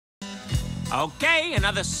Okay,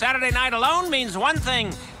 another Saturday night alone means one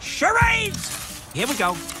thing. Charades! Here we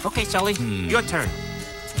go. Okay, Sully, your turn.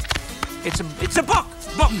 It's a book.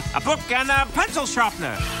 A book and a pencil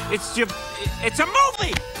sharpener. It's a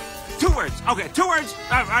movie. 2 words. Okay, 2 words.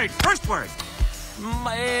 All right, first word.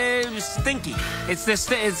 Stinky. It's a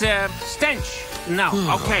stench. No.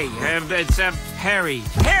 Okay. It's Harry.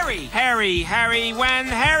 Harry. When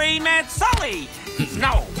Harry met Sully.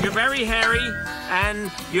 No. You're very hairy,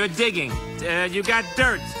 and you're digging. You got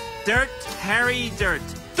dirt. Dirt. Harry. Dirt.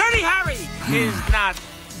 Dirty Harry is not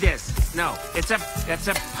this. No. It's a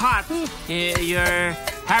pot. You're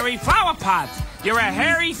Harry Flower Pot. You're a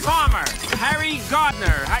hairy farmer. Harry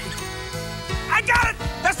Gardner. I got it.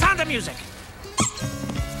 The Sound of Music.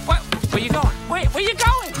 Where you going? Wait, where you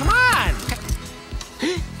going? Come on.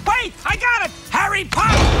 Wait, I got it. Harry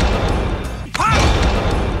Potter.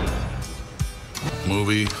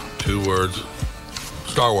 Movie, 2 words.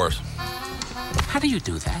 Star Wars. How do you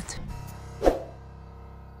do that?